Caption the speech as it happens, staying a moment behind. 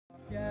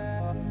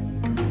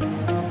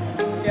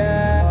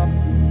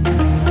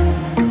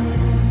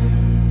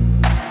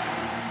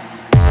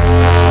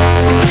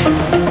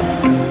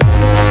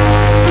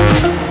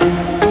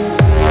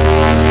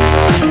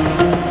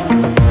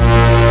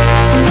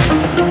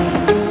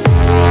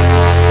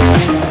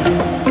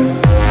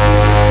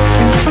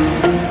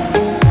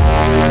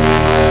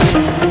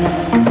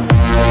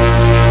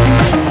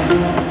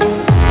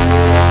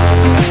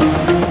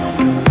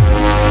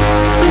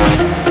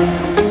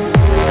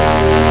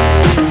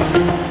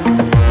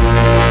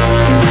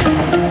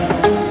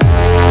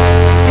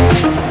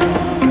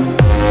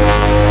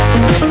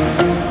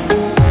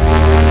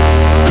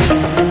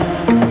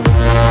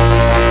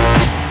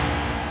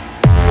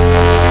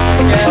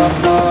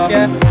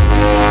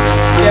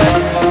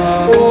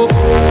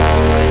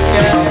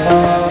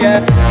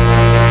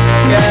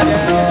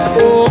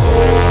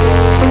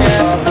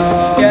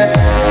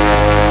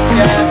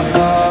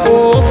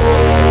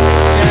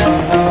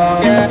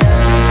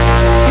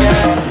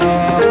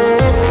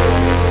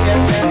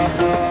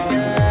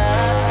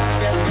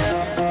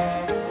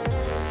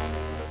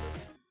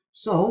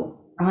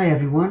Hi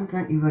everyone,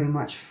 thank you very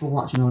much for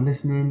watching or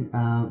listening.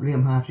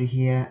 Liam Hartree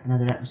here,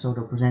 another episode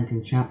of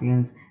Presenting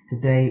Champions.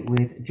 Today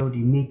with Jody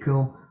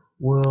Meikle,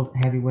 World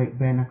Heavyweight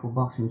Bare Knuckle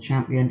Boxing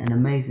Champion. An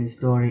amazing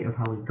story of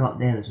how we got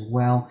there as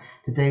well.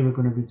 Today we're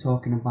going to be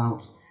talking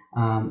about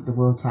the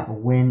world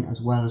title win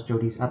as well as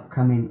Jody's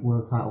upcoming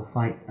world title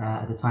fight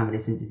at the time of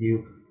this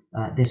interview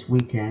this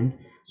weekend.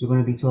 So we're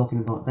going to be talking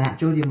about that.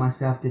 Jody and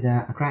myself did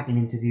a cracking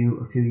interview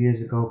a couple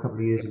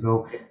of years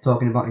ago,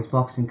 talking about his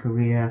boxing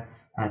career,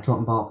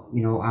 talking about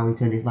how he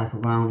turned his life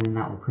around and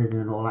out of prison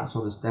and all that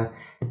sort of stuff.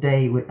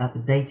 Today we're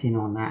updating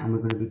on that, and we're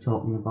going to be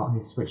talking about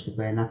his switch to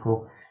bare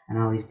knuckle and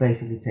how he's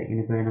basically taking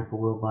the bare knuckle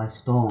world by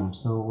storm.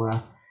 So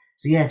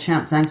yeah,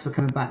 champ, thanks for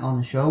coming back on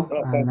the show.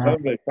 Oh,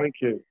 fantastic. Thank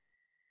you.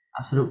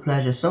 Absolute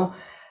pleasure. So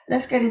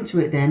let's get into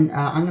it then.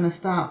 I'm going to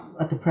start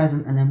at the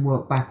present and then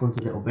work backwards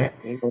a little bit.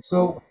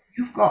 So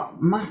you've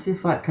got massive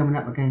fight coming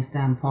up against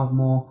Dan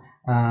Podmore.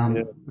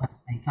 Yeah.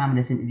 Let's say time of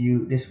this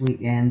interview this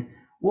weekend.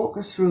 Walk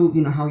us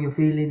through, how you're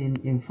feeling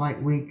in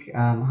fight week,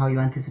 how you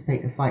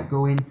anticipate the fight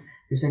going.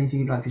 Just anything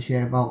you'd like to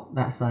share about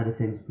that side of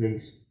things,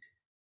 please.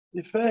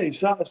 You're fair.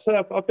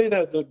 I've been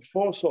there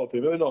before, sort of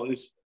thing. Maybe not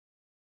this,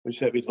 we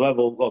say this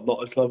level, well, not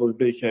this level of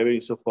BKB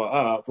and stuff like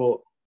that, but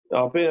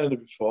I've been there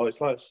before.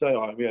 It's like, say,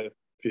 I'm a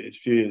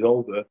few years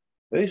older.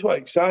 And it's what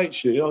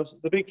excites you. It's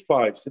the big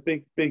fights, the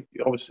big,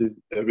 obviously,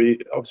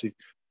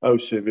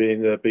 obviously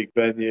being a big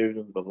venue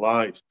and the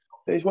lights.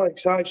 And it's what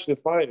excites you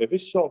to fight. If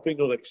this sort of thing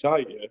doesn't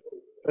excite you,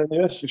 then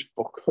let's just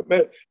fuck up.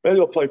 Maybe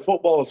you'll play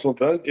football or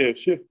something, aren't you?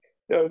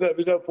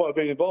 There's no point of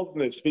being involved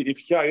in this if you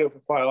can't get up for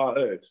a fight like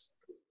this.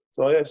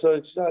 So yeah, so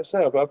it's like I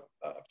say, I've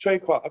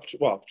trained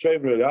I've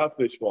trained really hard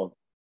for this one.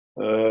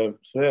 I'm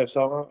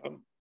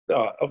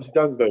obviously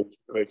Dan's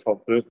very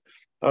confident.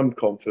 I'm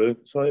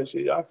confident. So I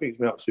think it's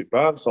an absolute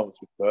barn song, to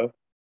be fair.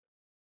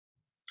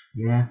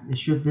 Yeah, it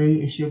should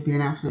be. It should be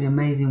an absolutely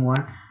amazing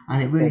one,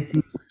 and it really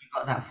seems like you've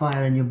got that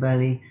fire in your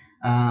belly,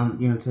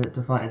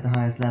 to fight at the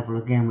highest level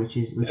again, which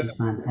is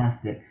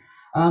fantastic.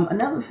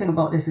 Another thing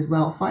about this as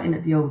well, fighting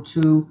at the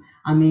O2.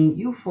 I mean,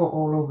 you fought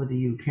all over the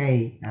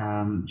UK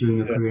during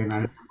your Yeah. career, and I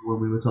remember when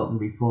we were talking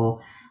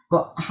before.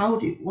 But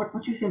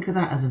what do you think of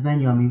that as a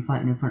venue? I mean,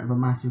 fighting in front of a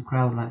massive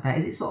crowd like that,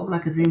 is it sort of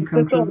like a dream It's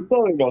the come true?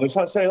 story, man. It's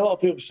like say a lot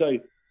of people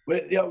say we're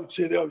at the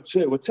O2, the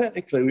O2. Well,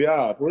 technically we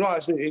are. We're not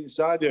actually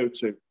inside the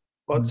O2.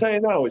 But I'll Mm, tell you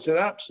now, it's an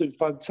absolute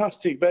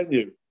fantastic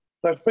venue.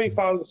 Like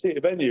 3,000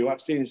 seat venue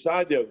actually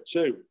inside the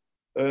O2.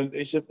 And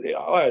like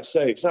I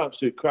say, it's an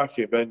absolute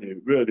cracking venue.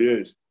 It really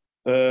is.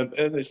 And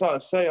it's like I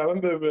say, I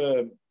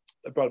remember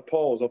Brad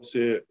Paul's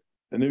obviously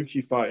a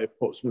Nuki fighter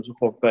put something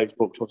up on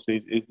Facebook.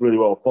 Obviously, he's really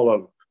well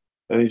followed.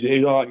 And he's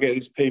like getting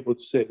his people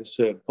to sit in a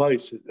certain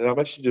place. And I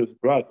messaged him to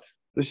Brad,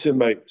 listen,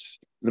 mates,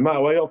 no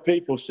matter where your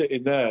people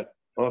sitting there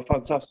on a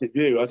fantastic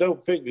view, I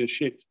don't think there's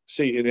shit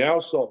seat in the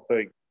house sort of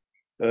thing.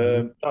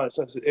 mhm. Like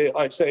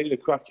I say, it's a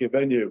cracking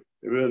venue.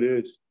 It really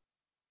is.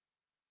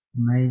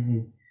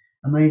 Amazing.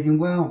 Amazing.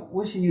 Well,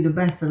 wishing you the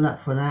best of luck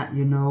for that. It's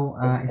going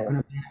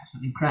to be an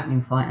absolutely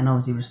cracking fight, and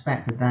obviously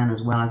respect to Dan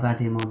as well. I've had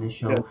him on this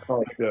show. Yeah, of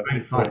course, yeah.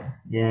 Great fighter.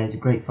 Yeah, he's a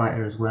great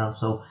fighter as well.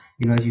 So,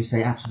 as you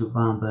say, absolute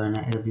barn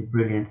burner. It'll be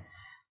brilliant.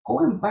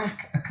 Going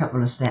back a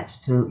couple of steps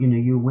to,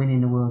 you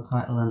winning the world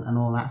title and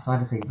all that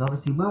side of things.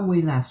 Obviously, when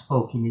we last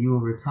spoke, you were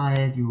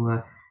retired. You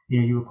were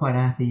quite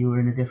happy. You were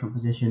in a different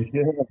position,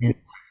 Yeah. in,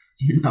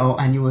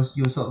 and you were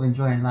sort of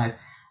enjoying life.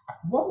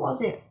 What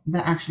was it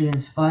that actually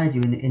inspired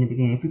you in the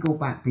beginning? If we go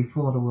back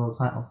before the world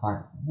title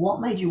fight,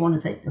 what made you want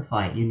to take the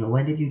fight?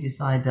 When did you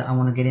decide that I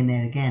want to get in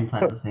there again,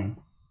 type of thing?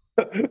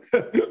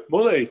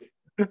 Money.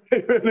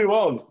 It really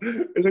was.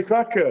 It's a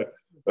cracker.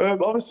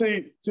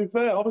 Obviously, to be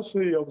fair,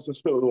 obviously,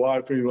 split with the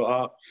wife, things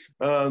like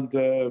that.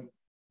 And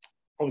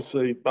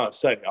obviously, like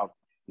I I'm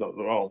not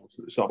wrong.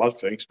 It's not a bad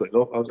thing, splitting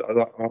up.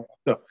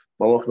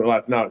 My look at my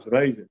life now, it's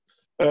amazing.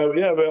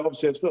 Yeah, but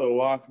obviously, I split with the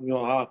wife, things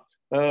like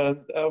that. And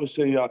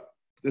obviously,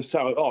 this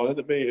time, I ended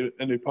up meeting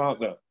a new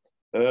partner.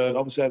 And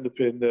obviously, I ended up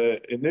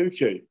in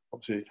Newquay,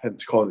 obviously,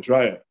 hence Cornish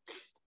Riot.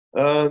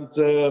 And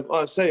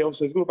like I say,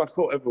 obviously, I go back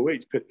up every week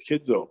to pick the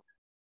kids up.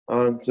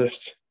 And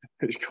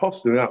it's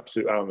costing an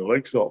absolute arm and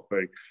leg sort of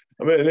thing.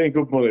 I mean, it ain't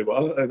good money,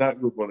 but it ain't that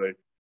good money.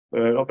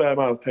 I bet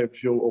I was paying for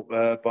fuel up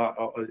there, but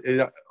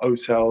in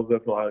hotels,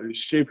 it's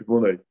stupid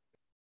money.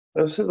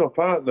 And I said to my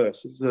partner, I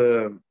said,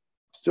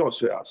 still want to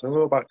do that. So I'm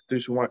going back to do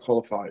some white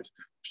qualifiers.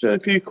 Just doing a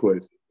few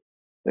quid.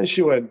 And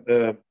she went,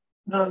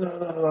 no,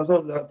 I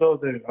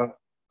don't do that.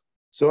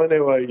 So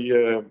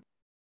anyway,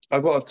 I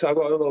got a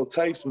little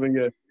taste of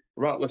the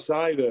Rattler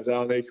cider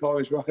down there,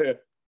 Cornish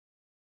Riot.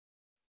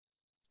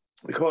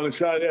 The Cornish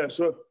Riot, yeah.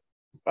 So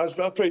I was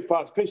 3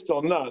 parts pissed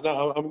on that.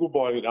 No, I'm a good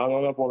boy now. I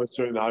don't have one or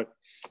two now.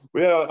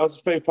 But yeah, I was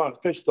 3 parts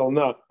pissed on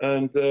that.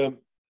 And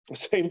I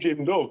seen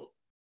Jim Dove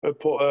had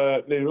put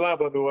a new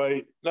lab on the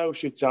way, no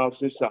shit house,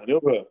 this, that, and the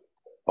other.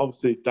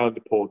 Obviously, Dan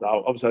pulled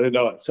out. Obviously, I didn't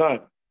know at the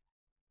time.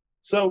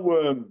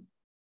 So,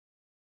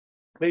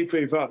 me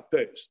 3 parts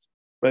pissed.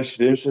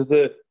 Messaged him, says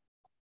that,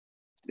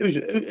 who's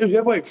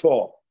heavyweight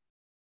for?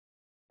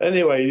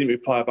 Anyway, he didn't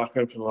reply back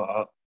or anything like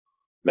that.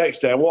 Next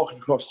day, I'm walking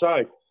across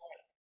side.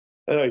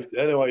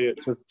 Anyway,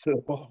 to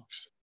the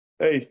box.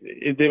 Hey,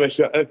 he did make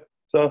sure.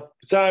 So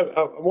the time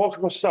I'm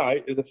walking my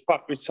site is a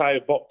fat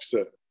retired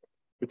boxer.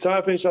 The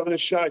time I finished having a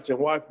shite and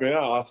wiping me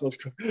out, I was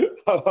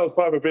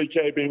fighting a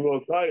BKB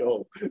world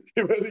title.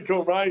 He really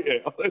come right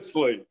here,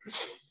 honestly.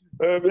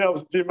 Yeah, I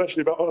was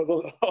messing about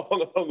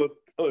on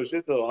the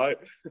shit, like,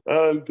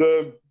 and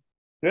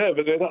yeah,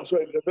 but then that's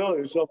where the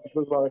building itself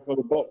because like on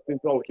the boxing,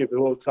 all keep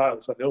the world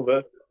title, something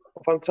over.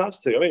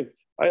 Fantastic. I mean,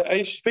 I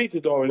used to speak to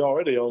Dorian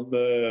already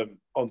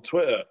on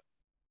Twitter.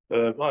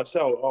 Like I say,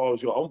 I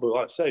always got on, but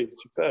like I say, to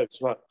be fair,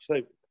 it's like I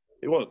say,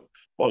 it wasn't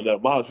no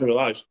mileage for me,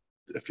 like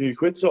a few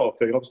quid sort of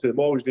thing. Obviously, the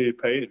mortgage needed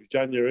paying. It was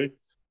January.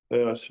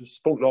 I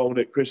spunked on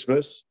at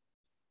Christmas.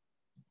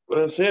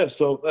 So yeah,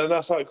 and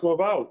that's how it come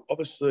about.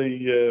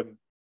 Obviously,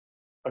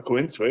 I go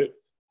into it,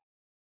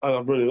 and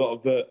I've really a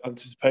lot of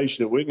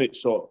anticipation of winning it,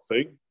 sort of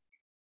thing.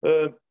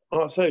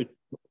 Like I say,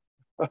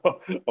 I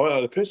went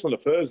on a piss on a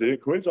Thursday,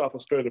 come into half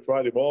past 3 on a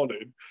Friday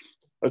morning.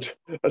 I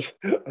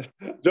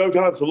drove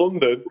down to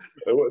London,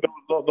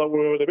 not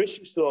knowing whether the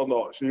missus still or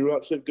not. She was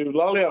actually doing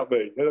lally at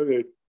me.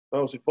 I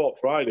obviously fought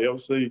Friday,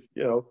 obviously,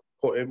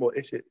 cut him, what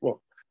is it?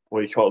 Well,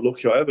 you can't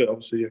look at it,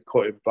 obviously, you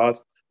cut him bad.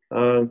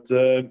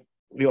 And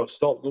we got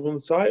stopped and won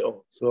the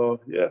title.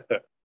 So, yeah, and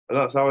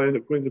that's how I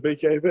ended up going to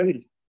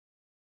BKB.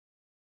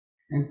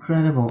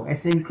 Incredible.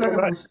 It's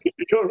incredible.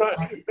 You're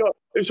right.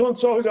 If someone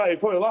told you that,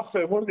 you'd probably laugh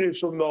at him, wouldn't you, if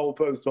some normal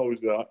person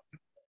told you that?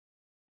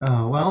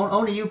 Oh, well,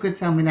 only you could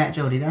tell me that,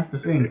 Jody. That's the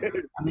thing.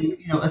 I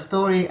mean, a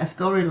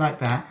story like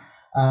that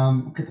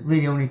could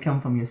really only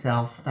come from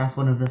yourself. That's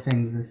one of the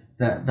things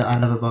that I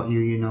love about you,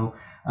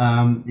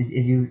 is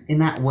you, in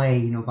that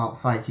way,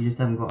 about fights, you just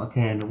haven't got a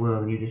care in the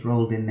world, and you just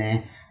rolled in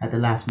there at the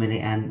last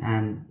minute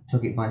and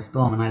took it by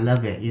storm, and I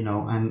love it,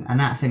 and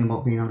that thing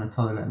about being on the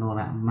toilet and all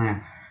that,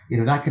 man,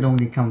 that could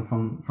only come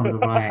from the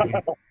riot,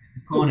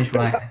 the Cornish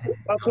Riot.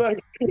 That's like,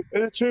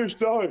 it's a true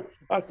story.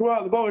 I come out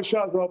of the bar and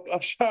shout at my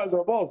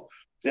boss,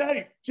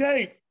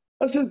 Jake,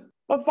 I said,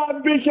 I'm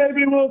fighting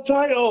BKB world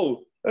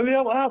title. And the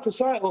other half a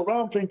cycle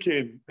around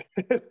thinking,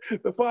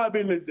 the fight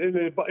in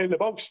the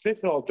box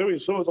sniffing or doing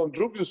someone's on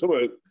drugs or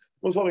something.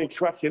 Was only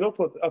cracking up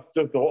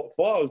after what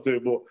I was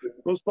doing, but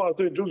I was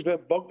doing drugs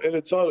in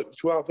the toilet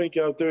while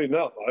thinking I was doing that.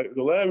 Like, it was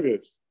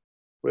hilarious.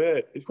 But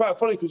yeah, it's quite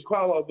funny because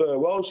quite a lot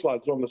of Welsh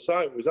lads on the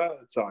site was out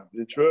at the time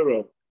in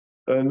Truro.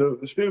 And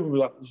there's few of them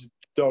like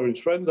Dorian's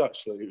friends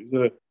actually.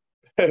 It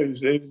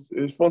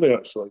was funny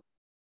actually.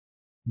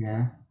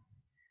 Yeah.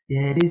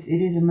 Yeah, it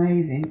is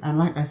amazing, and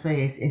like I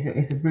say,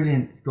 it's a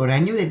brilliant story. I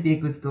knew there'd be a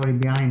good story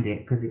behind it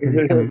because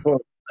it's coming.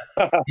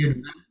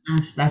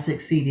 That's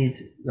exceeded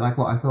like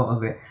what I thought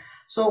of it.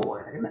 So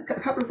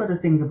a couple of other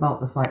things about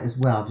the fight as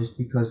well, just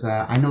because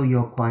I know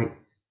you're quite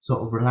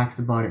sort of relaxed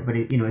about it, but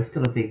it's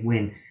still a big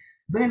win.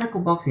 Bare knuckle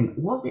boxing,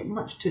 was it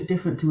much too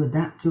different to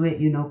adapt to it?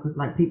 Because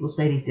like people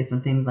say these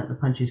different things, like the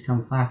punches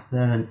come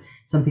faster, and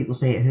some people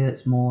say it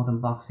hurts more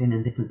than boxing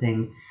and different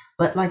things.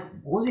 But like,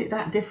 was it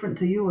that different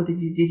to you, or did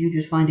you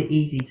just find it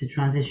easy to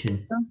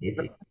transition?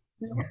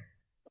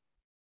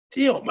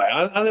 Deal, mate.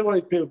 I didn't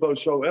want people both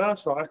show. And I'm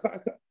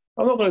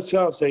not going to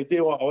tell and say,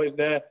 "Do what I went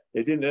there,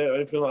 it didn't hurt or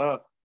anything like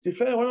that." To be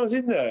fair, when I was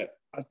in there,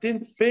 I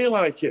didn't feel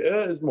like it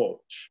hurt as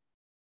much.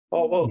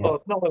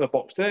 Or not when I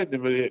boxed in, it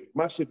didn't really hurt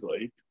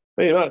massively.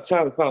 I mean, at the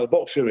time I found the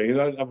boxing ring,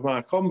 and I didn't have a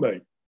mark on me.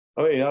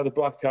 I mean, I had a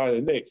black eye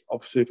and a nick,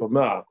 obviously from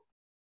that.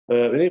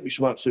 And it was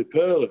some absolute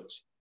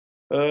pearlers.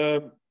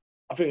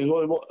 I think it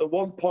was only at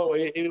one point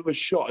where it was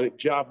shot and it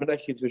jabbed my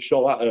neck into the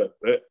shoulder, that hurt a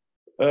bit.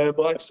 But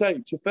like I say,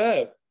 to be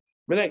fair,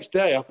 the next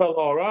day I felt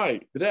all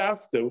right. The day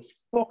after, I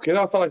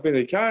felt like being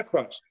in a car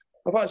crash.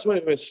 I felt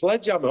something with a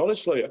sledgehammer,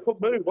 honestly. I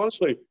couldn't move,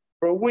 honestly.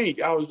 For a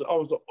week, I was it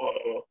was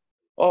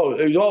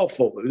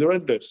awful. It was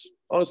horrendous.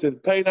 Honestly, the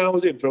pain I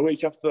was in for a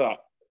week after that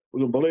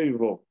was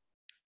unbelievable.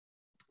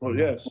 Well,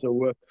 yeah,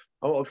 so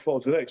I'm looking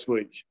forward to next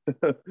week.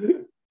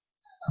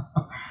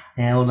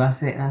 Yeah, well,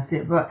 that's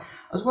it. But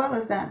as well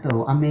as that,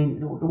 though, I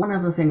mean, the one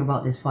other thing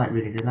about this fight,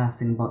 really, the last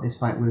thing about this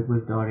fight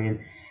with Dorian,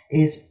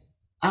 is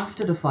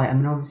after the fight, I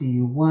mean, obviously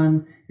you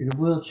won, you're the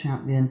world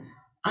champion.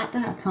 At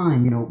that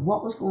time,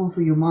 what was going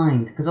through your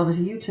mind? Because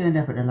obviously you turned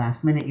up at the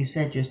last minute. You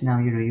said just now,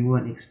 you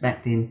weren't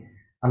expecting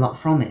a lot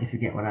from it, if you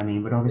get what I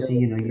mean. But obviously,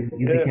 you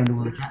became the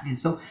world champion.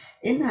 So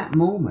in that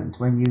moment,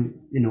 when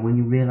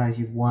you realize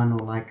you've won, or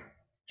like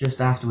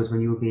just afterwards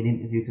when you were being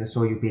interviewed, because I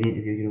saw you being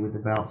interviewed, with the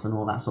belts and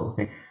all that sort of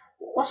thing.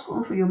 What's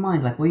going through your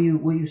mind? Like, were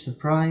you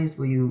surprised?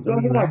 Were you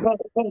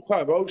I'm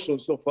quite emotional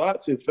and stuff like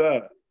that, to be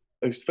fair.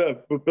 It's fair,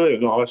 but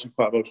brilliant. No, I'm actually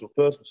quite emotional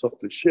person,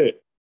 soft as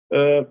shit.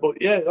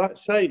 But yeah, like I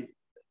say,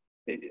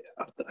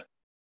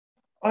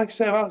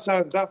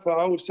 outside of that, I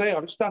always say,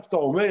 I'm just daft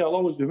on me. I'll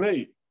always be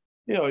me.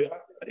 I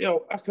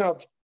can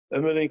have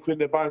 £1 million in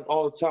the bank,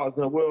 all the titles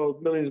in the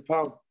world, millions of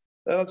pounds,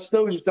 and I'd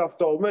still just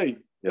daft on me.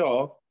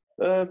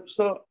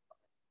 So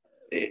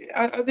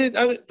I did.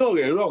 Don't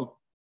get me wrong.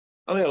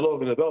 I mean, I love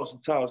the belts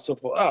and titles and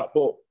stuff like that,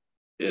 but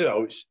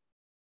it's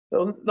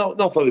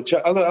not for the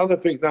chat. I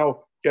don't think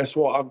now. Guess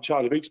what? I'm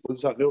Charlie Big Spoon,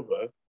 that and the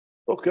other.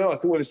 Okay, I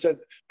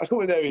couldn't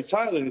win every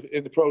title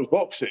in the pros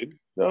boxing.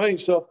 You know what I mean?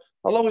 So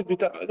I'll always be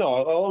that. No,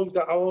 I'll always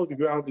be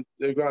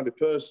a grounded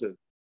person.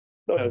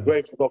 No, I'm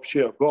grateful for the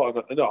opportunity I've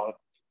got,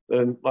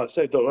 and like I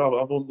said,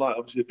 I've won like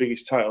obviously the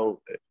biggest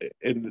title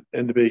in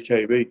the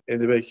BKB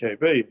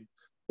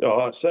You know,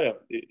 like I say,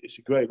 it's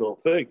a great little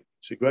thing.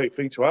 It's a great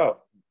thing to have.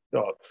 You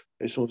know,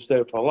 it's something to stay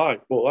with my life.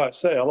 But like I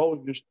say, I'll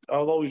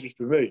always just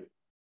be me.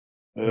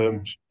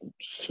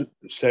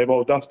 Same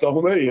old daft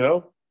old me, you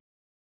know.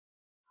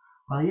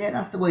 Well, yeah,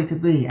 that's the way to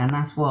be, and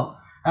that's what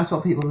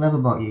people love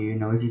about you. You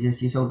know, is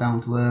you're so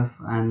down to earth,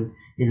 and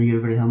you know you're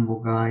a very humble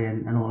guy,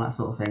 and all that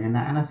sort of thing, and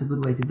that's a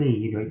good way to be.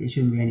 You know, it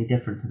shouldn't be any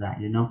different to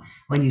that. You know,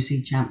 when you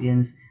see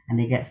champions and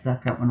they get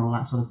stuck up and all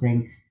that sort of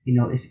thing, you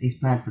know, it's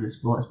bad for the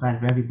sport. It's bad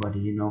for everybody.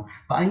 You know,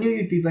 but I knew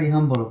you'd be very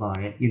humble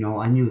about it. You know,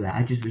 I knew that.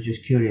 I just was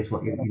just curious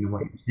what what you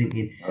was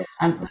thinking.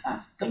 And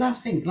that's the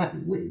last thing. Like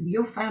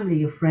your family,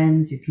 your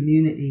friends, your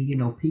community. You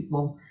know,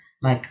 people's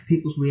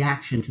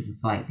reaction to the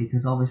fight,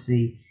 because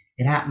obviously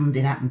it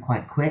happened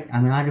quite quick.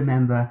 I mean, I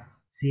remember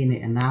seeing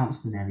it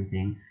announced and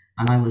everything,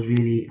 and I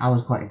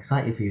was quite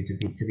excited for you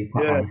to be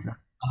quite Yeah, honest. I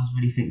was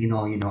really thinking,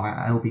 oh,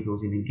 I hope he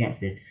goes in and gets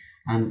this.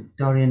 And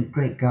Dorian,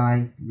 great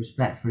guy,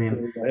 respect for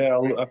him. yeah.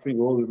 I think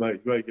all of them,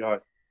 mate. Great guy.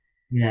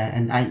 Yeah,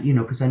 and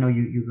because I know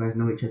you guys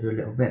know each other a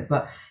little bit,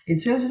 but in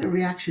terms of the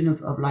reaction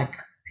of like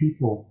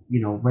people,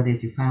 whether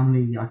it's your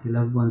family, like your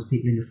loved ones,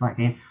 people in the fight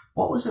game,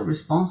 what was the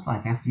response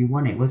like after you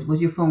won it? Was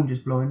your phone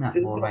just blowing up,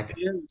 or like?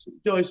 Yeah, you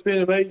know, it's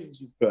been amazing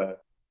to be fair.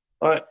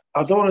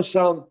 I don't want to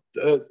sound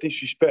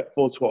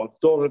disrespectful to what I've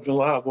done or anything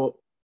like that, but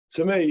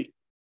to me,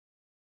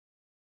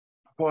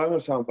 well, I'm going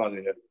to sound bad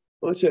here.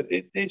 But listen,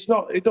 it's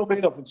not. It don't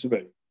mean nothing to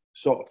me,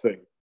 sort of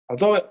thing. I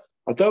don't.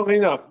 I don't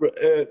mean that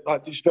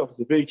like disrespectful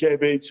to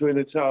BKB, to in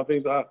the town,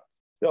 things like that.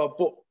 You know,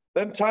 but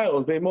them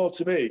titles mean more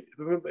to me.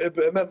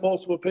 It meant more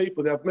to other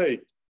people than have me,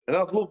 and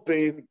I've loved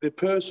being the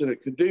person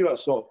that can do that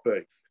sort of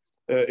thing.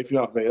 If you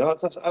know what I mean,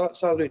 that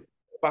sounds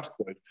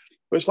backward.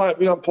 But it's like,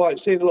 for example, like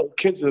seeing the little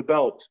kids with the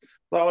belts.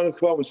 Like when I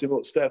come home and see them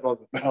little step on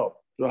the belt,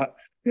 like,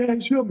 yeah,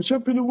 sure, I'm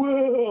champion of the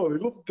world.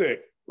 He loved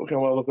it. Look how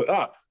well I look at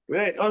that. But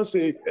yeah,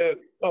 honestly,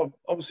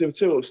 obviously the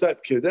two little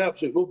step kids, they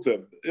absolutely loved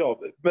them. You know,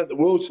 it meant the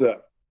world to them.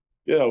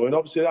 You know, and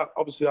obviously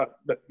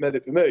that meant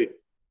it for me.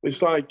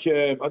 It's like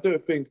I do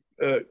think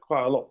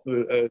quite a lot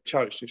for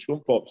charity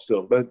scrum form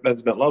still,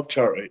 men's mental health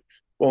charity,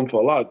 one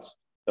for lads.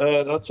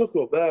 And I took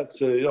up there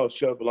to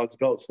show the lads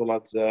belts for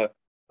lads there.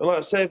 And like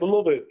I say, I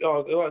love it.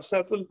 Like I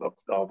said,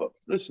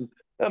 listen,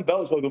 them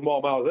belts will be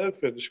more miles than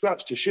everything. The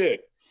scratch to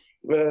shit.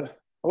 I'm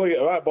gonna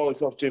get a right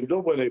bollocks off Jim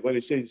Dunn when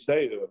he sees the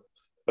state of them.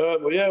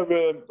 But yeah,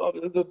 they're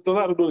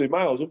not bloody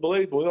miles,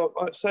 unbelievable. You know,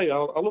 like I say, I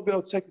love being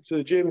able to take them to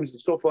the gyms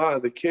and stuff like that,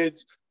 and the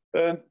kids.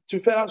 And to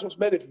be fair, that's what's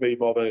made it for me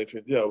more than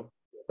anything, And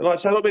like I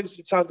said, I don't mean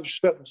to sound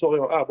disrespectful or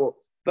something like that, but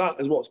that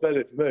is what's made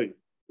it for me.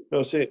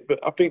 See, but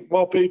I think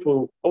other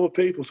people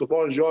took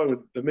more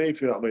enjoyment than me,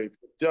 if you know what I mean.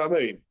 Do you know what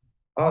I mean?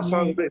 Oh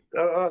yeah,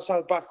 That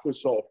sounds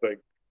backwards sort of thing.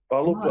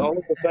 But I no,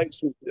 love the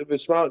faces, the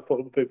smile put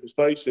on people's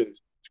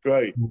faces. It's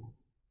great.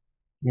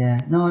 yeah,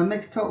 no, it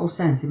makes total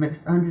sense. It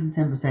makes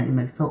 110%. It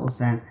makes total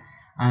sense,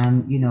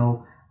 and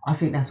I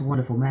think that's a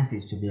wonderful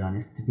message. To be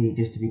honest, to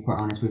be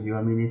quite honest with you,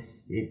 I mean,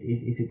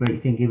 it's a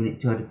great thing giving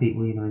it to other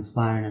people.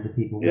 Inspiring other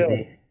people with Yeah,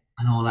 it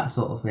and all that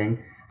sort of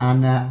thing.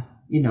 And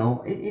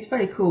it's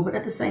very cool. But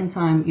at the same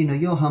time,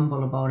 you're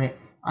humble about it.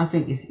 I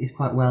think it's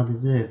quite well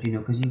deserved.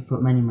 Because you've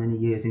put many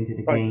years into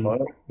the thanks, game. man.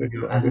 Thanks,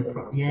 As a man.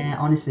 pro, yeah,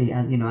 honestly,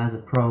 and as a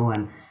pro,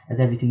 and as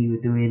everything you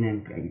were doing,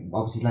 and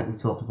obviously, like we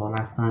talked about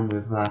last time,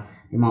 with the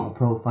amount of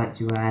pro fights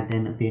you had,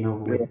 then being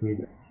over Yeah,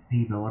 with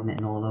people, wasn't it,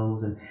 and all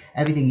those, and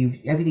everything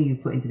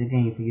you've put into the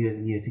game for years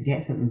and years to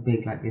get something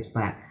big like this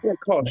back. yeah, of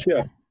course,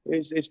 yeah.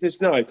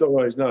 It's nice. Don't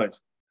worry, it's nice.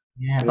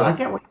 Yeah, but Yeah. I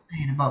get what you're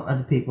saying about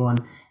other people,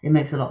 and it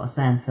makes a lot of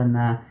sense. And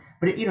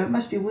but it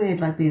must be weird,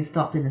 like being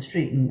stopped in the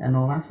street and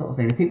all that sort of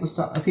thing. Are people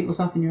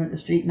stopping you at the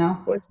street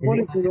now? Well, it's Is it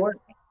funny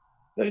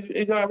because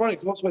it's ironic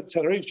because I also went to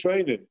Tenerife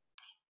training,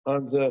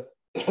 and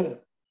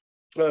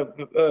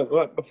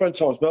my friend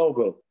Thomas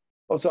Melville.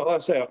 Also, like I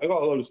say, I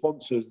got a lot of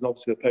sponsors, and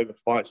obviously they pay for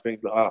flights,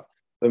 things like that.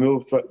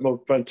 And my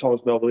friend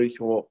Thomas Melville, he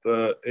came up.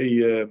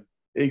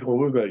 He came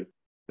with me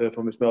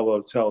from his Melville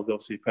hotel.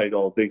 Obviously, he paid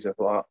all the digs and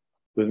stuff like that,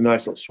 with a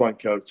nice little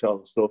swanky hotel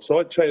and stuff. So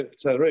I trained at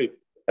Tenerife.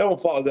 Everyone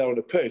thought I was there on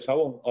the piss. I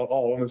wasn't,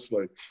 all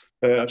honestly.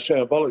 I was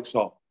training bollocks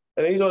off.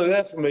 And he's only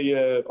there for me,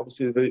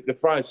 obviously, the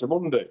Friday to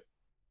Monday.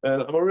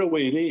 And I'm a real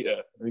weird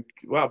eater.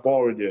 Without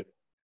boring you,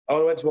 I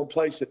went to one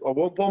place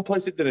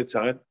at dinner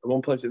time and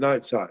one place at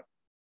night time.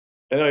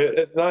 And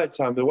at night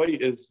time, the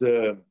waiters,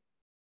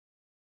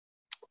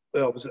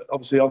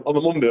 obviously on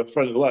the Monday, a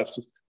friend at the left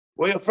says,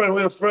 "Where your friend?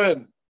 Where your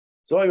friend?"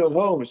 So I go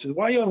home. He says,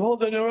 "Why are you on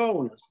holiday on your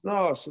own?" I said,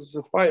 "No, it's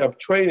a fight. I'm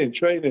training.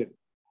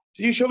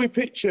 So you show me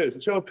pictures. I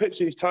show a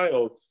picture he's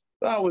titled.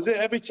 That was it.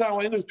 Every time I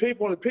went in, there's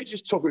people wanted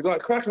pictures took it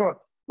like cracking. I'm like,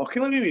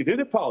 fucking let me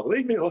dinner, pal.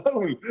 Leave me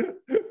alone.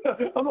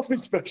 I'm nothing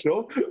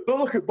special. Don't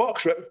look at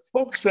box rep.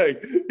 For fuck's sake.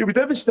 You'll be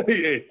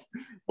devastated.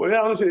 But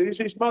yeah, honestly,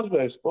 it's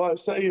madness. But like I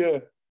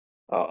say,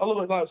 I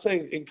love it, like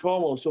saying in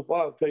Cornwall and stuff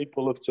like that,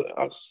 people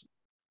have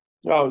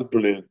That was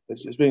brilliant.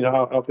 It's been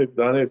how people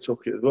down here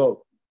took it as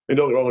well. You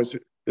know, always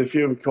the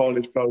few of the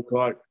Cornish folk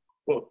like,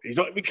 well, he's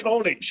not even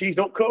Cornish, he's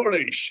not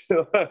Cornish.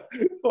 All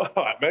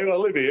right, mate, I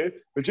live here.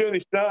 The journey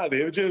started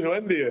here, the journey will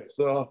end here.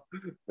 So,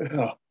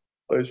 yeah,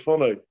 it's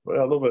funny.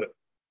 I love it.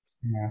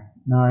 Yeah,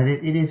 no,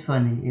 it is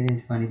funny. It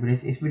is funny, but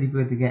it's really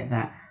good to get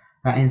that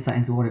insight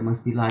into what it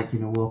must be like,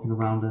 walking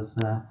around as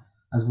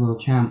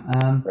world champ.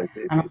 And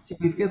obviously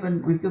we've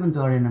given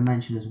Dorian a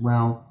mention as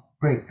well.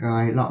 Great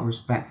guy, a lot of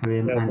respect for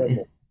him. Yeah, And if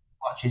definitely. he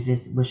watches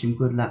this, wish him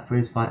good luck for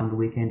his fight on the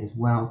weekend as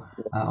well.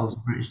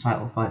 Obviously British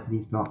title fight that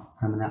he's got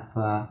coming up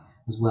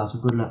as well. So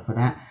good luck for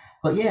that.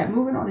 But yeah,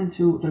 moving on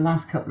into the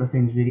last couple of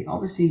things really.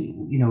 Obviously,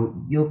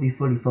 you'll be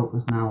fully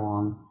focused now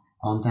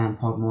on Dan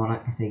Podmore.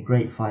 Like I say,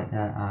 great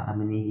fighter. I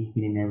mean, he's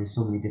been in there with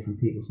so many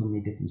different people, so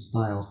many different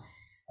styles.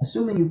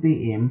 Assuming you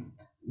beat him,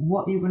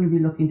 what are you going to be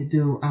looking to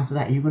do after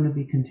that? Are you going to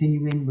be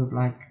continuing with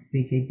like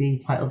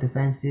BKB title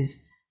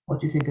defenses? What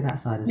do you think of that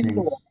side of You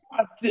know, things?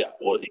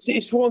 well,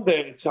 it's one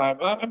day at a time.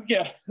 I'm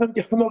not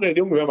getting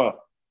younger, am I?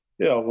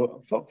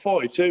 I'm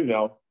 42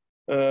 now.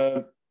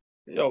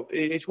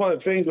 It's one of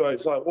the things where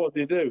it's like, what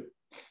do you do?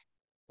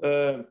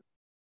 Um,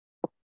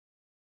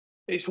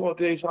 it's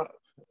like,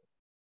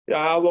 yeah,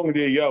 how long do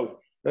you go?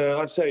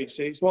 I say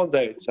it's one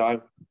day at a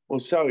time. We'll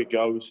see how it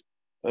goes,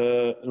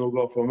 and we'll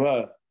go from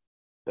there.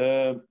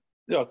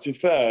 To be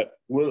fair,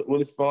 will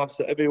this last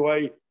at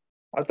heavyweight?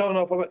 I don't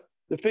know if I'm.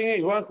 The thing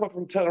is, when I come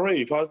from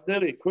Tenerife, I was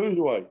nearly at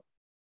cruiserweight.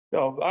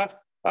 I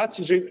had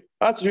to drink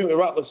the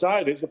Rattler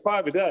cider. It's a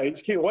 5 a day.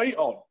 Just keep weight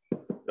on.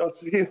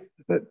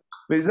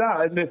 There's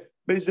that, and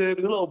there's a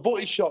little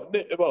butty shot.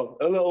 Well,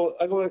 a little.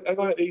 I'm going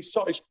to these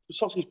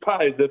sausage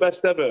patties, the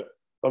best ever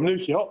from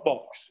Nuki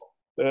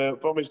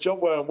Hotbox, from his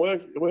job where I'm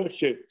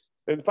working.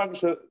 And thanks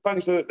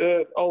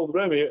to old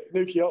Remy at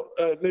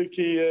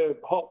Nuki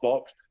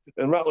Hotbox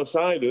and Rattler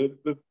cider,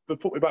 they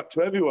put me back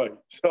to heavyweight.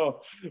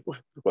 So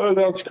whether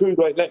they're on to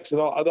cruiserweight next or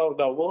not, I don't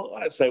know. Well,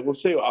 like I say, we'll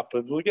see what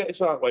happens. We'll get this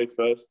right way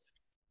first.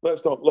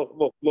 Let's not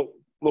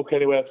look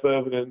anywhere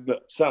further than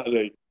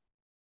Saturday.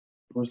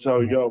 We'll see how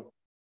we Yeah. go.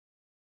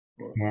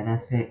 Yeah,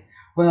 that's it.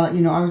 Well,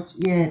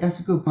 that's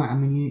a good point. I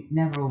mean, you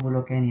never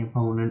overlook any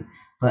opponent,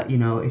 but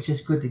it's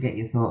just good to get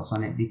your thoughts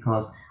on it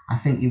because I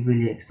think you've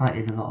really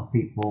excited a lot of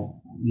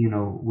people,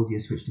 with your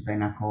switch to bare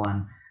knuckle,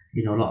 and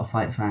a lot of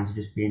fight fans will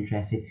just be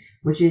interested.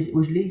 Which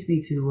leads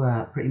me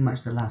to pretty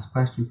much the last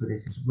question for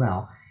this as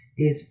well.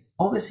 Is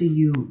obviously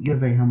you're a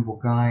very humble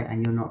guy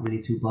and you're not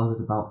really too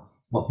bothered about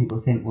what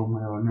people think one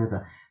way or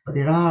another. But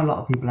there are a lot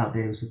of people out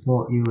there who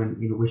support you and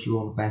wish you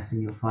all the best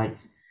in your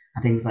fights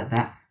and things like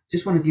that.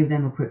 Just want to give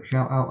them a quick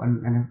shout out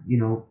and a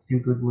few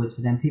good words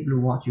for them. People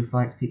who watch your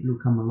fights, people who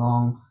come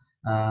along,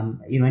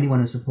 anyone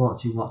who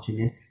supports you watching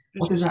this.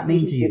 What does that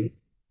mean to you?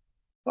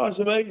 Oh, it's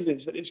amazing.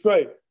 It's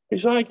great.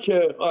 It's like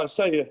I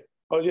say,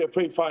 I was at a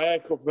pre-fight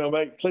haircut for my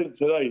mate Clint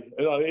today,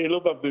 and he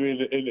loved having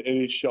me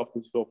in his shop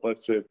and stuff.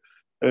 Bless him.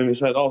 And he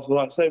said, also,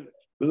 like I say,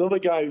 there's another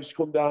guy who's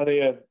come down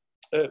here.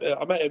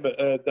 I met him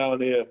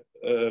down here,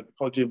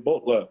 called Jim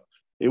Butler.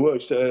 He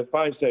works at a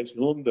fire station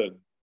in London.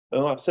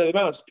 And like I said, the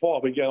amount of support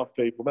I've been getting off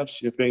people,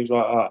 messaging things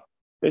like that,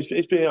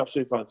 it's been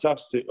absolutely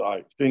fantastic.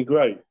 Like, it's been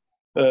great.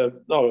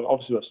 No,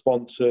 obviously, with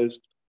sponsors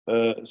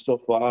and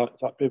stuff like that.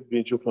 It's like people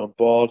being jumping on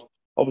board.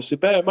 Obviously,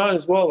 bear in mind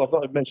as well, I've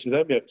not even mentioned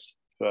them yet.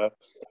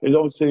 Is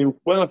obviously,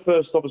 when I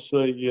first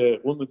obviously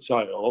won the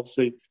title,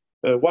 obviously,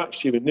 Wax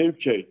Jim in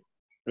Newquay,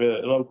 a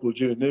local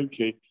Jew in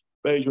Newquay,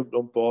 they jumped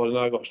on board, and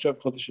I got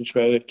strength condition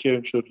trainer,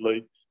 Kieran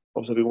Chudley.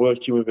 Obviously, I've been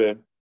working with him.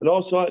 And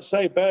also, like I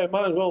say, bear in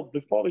mind as well,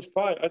 before this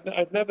fight,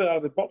 I'd never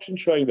had a boxing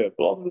trainer.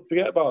 A lot of them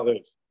forget about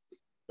this.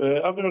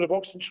 I've never had a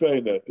boxing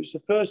trainer. It's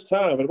the first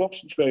time I had a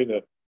boxing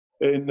trainer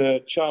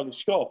in Charlie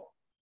Scott.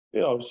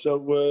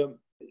 So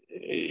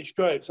it's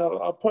great. So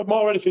I'm probably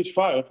more ready for this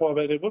fight. I'm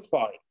probably ready for a good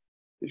fight.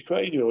 It's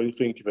crazy when you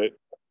think of it.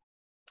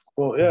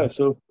 But yeah,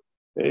 so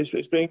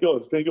it's been good.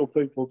 It's been good.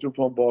 People jump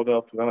on board and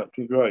helping out. It's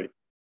been great.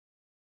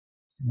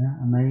 Yeah,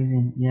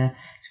 amazing. Yeah,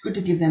 it's good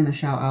to give them a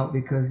shout out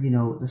because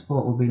the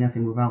sport would be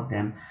nothing without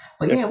them.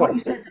 But Yeah, yeah, what you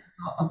said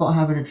about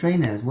having a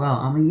trainer as well.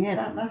 I mean,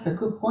 yeah, that's a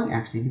good point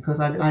actually because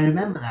I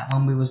remember that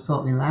when we was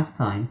talking last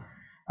time.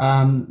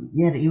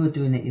 Yeah, that you were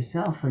doing it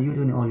yourself and you were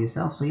doing it all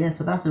yourself. So yeah,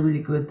 so that's a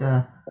really good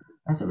but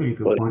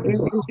point as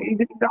well.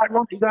 it's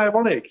ironic. It's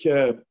ironic.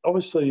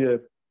 Obviously,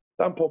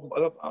 Dan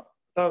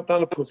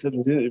puts in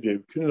his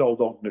interview, can an old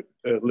dog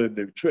learn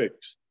new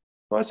tricks?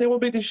 But I say, well,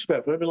 be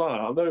disrespectful, anything like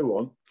that. I know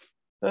one.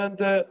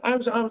 And I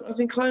was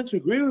inclined to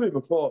agree with him.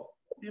 I thought,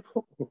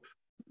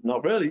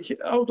 not really.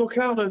 Old dog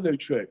can't learn new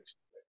tricks.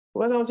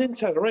 When I was in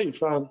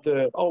Tenerife, and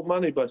old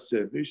Manny, bless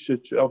him, who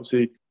should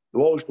obviously, the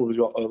Walsh brothers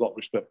got a lot of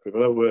respect for him. I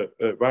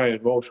know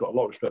Ryan Walsh got a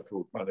lot of respect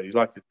for Manny. He's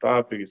like his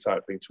father figure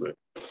type thing to him.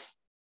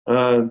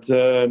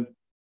 And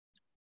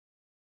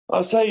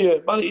I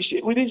say,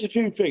 Manny, we did a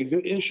few things.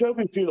 He showed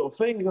me a few little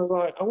things. I was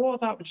like, I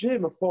want that with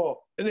Jim. I thought,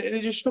 and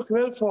it just stuck in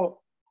my head. I thought,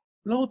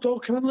 an old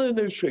dog can learn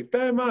new tricks.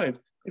 Bear in mind,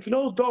 if an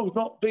old dog's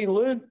not being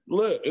learned,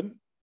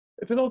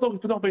 if an old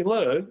dog's not being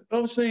learned,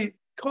 obviously,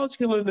 can't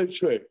can learn new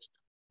tricks.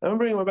 I'm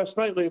bringing my best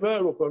mate, Lee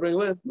Burr, up. I ring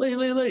Lee,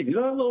 you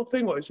know that little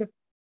thing, what he said?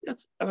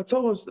 Yes. And I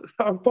told him,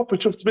 I'm proper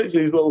trust bits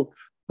these little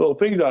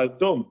things I'd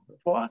done. I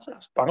thought,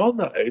 that's bang on,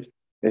 that is.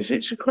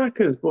 It's your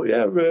crackers, but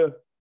yeah,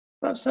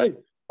 that's it.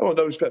 I want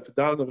no respect for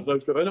Dan, no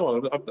respect for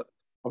anyone.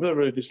 I've never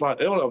really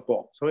disliked anyone I've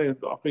boxed. I mean,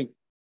 I think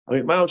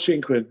Miles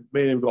Shinkrin,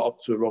 me and him got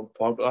off to a wrong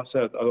point, but I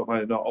said, I don't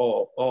mind that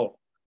all.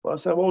 But I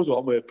said, I've always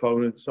got my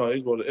opponent, so it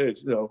is what it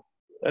is, you know.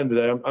 At the end of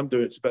the day, I'm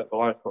doing it to better my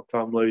life, my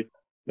family.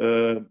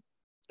 You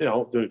know, I'm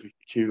not doing it for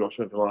Q or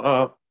anything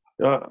like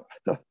that.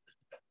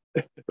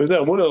 If there's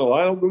no money on the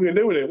line, I'm going to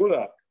do it, would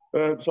I?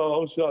 So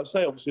obviously, like I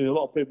say, obviously, a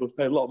lot of people have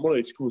paid a lot of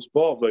money to come and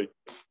support me.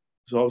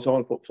 So obviously, I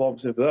want to put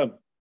performance in for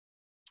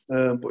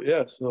them. But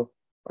yeah, so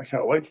I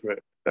can't wait for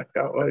it. I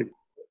can't wait.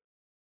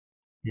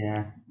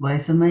 Yeah, well,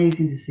 it's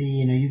amazing to see.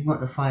 You know, you've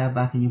got the fire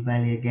back in your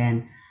belly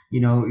again.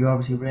 You know, you're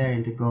obviously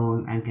raring to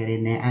go and get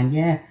in there. And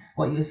yeah,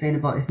 what you were saying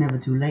about it's never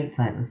too late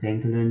type of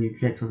thing to learn new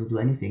tricks or to do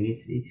anything.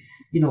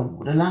 You know,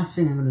 the last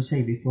thing I'm going to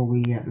say before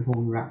we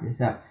wrap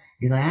this up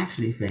is I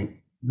actually think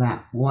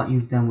that what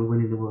you've done with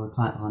winning the world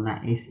title and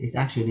that is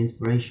actually an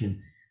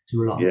inspiration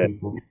to a lot of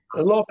people.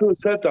 A lot of people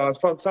said that. It's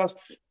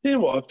fantastic. You know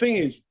what? The thing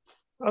is,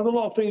 there's a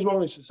lot of things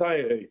wrong in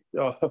society.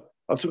 I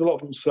took a lot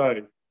of people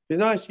saying, it's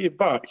nice to give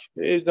back.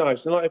 It is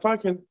nice. And like, if I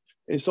can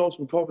install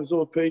some confidence in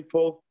other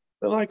people,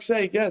 then like I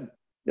say again,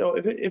 you know,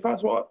 if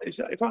that's what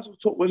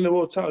winning the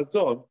world title has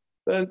done,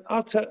 then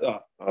I'll take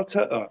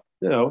that.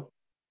 You know,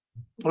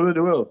 I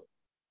really will.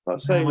 Like I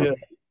say, You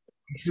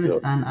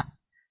should, and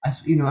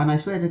you know, and I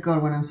swear to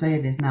God, when I'm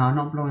saying this now, I'm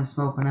not blowing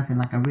smoke or nothing.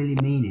 Like I really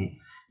mean it.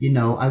 You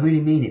know, I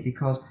really mean it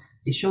because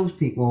it shows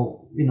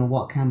people, you know,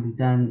 what can be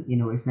done. You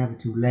know, it's never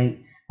too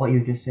late. What you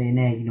were just saying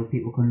there, you know,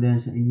 people can learn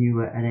something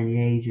new at any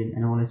age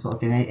and all this sort of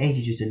thing. Age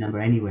is just a number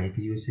anyway,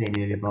 because you were saying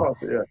earlier about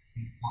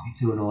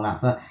 42 and all that.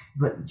 But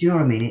do you know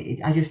what I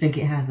mean? I just think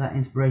it has that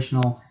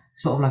inspirational,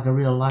 sort of like a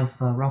real life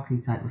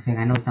Rocky type of thing.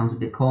 I know it sounds a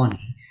bit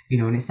corny, you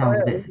know, and it sounds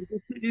a bit.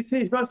 It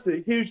is massive.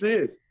 It hugely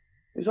is.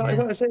 It's like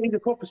I say, it's a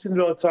proper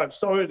Cinderella type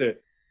story, isn't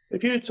it?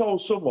 If you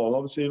told someone,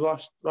 obviously, I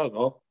don't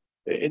know,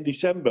 in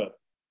December,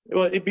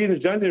 well, it'd be in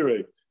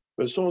January.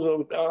 But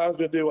someone's I was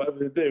going to do whatever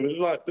they do. It was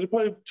like, they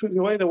probably took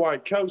you away in the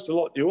white coats to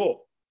lock you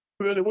up.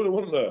 Really would have,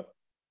 wouldn't they?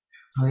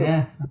 Oh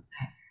yeah,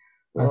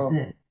 that's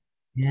it.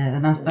 Yeah,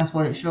 and that's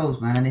what it shows,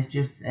 man. And it's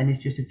just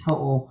a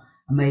total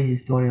amazing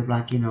story of,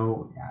 like, you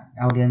know,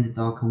 how the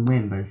underdog can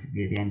win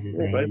basically at the end of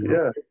the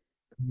day.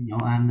 You know,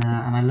 and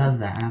I love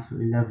that. I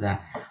absolutely love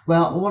that.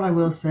 Well, all I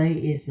will say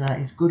is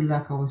good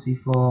luck, obviously,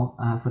 for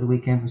the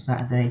weekend, for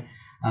Saturday.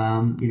 You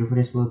know, for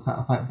this world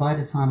title fight. By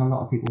the time a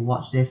lot of people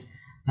watch this,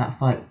 that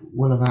fight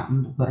will have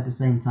happened. But at the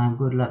same time,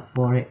 good luck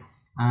for it,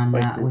 and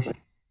I wish you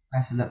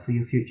best of luck for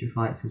your future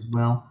fights as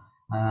well.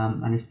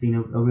 And it's been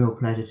a real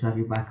pleasure to have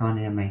you back on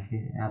here, mate.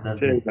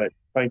 Cheers, mate.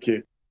 Thank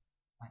you.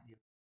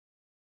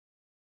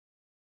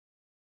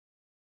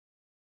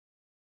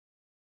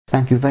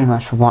 Thank you very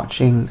much for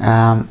watching.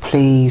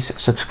 Please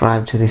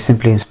subscribe to the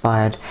Simply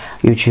Inspired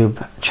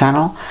YouTube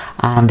channel,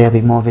 and there'll be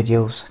more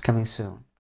videos coming soon.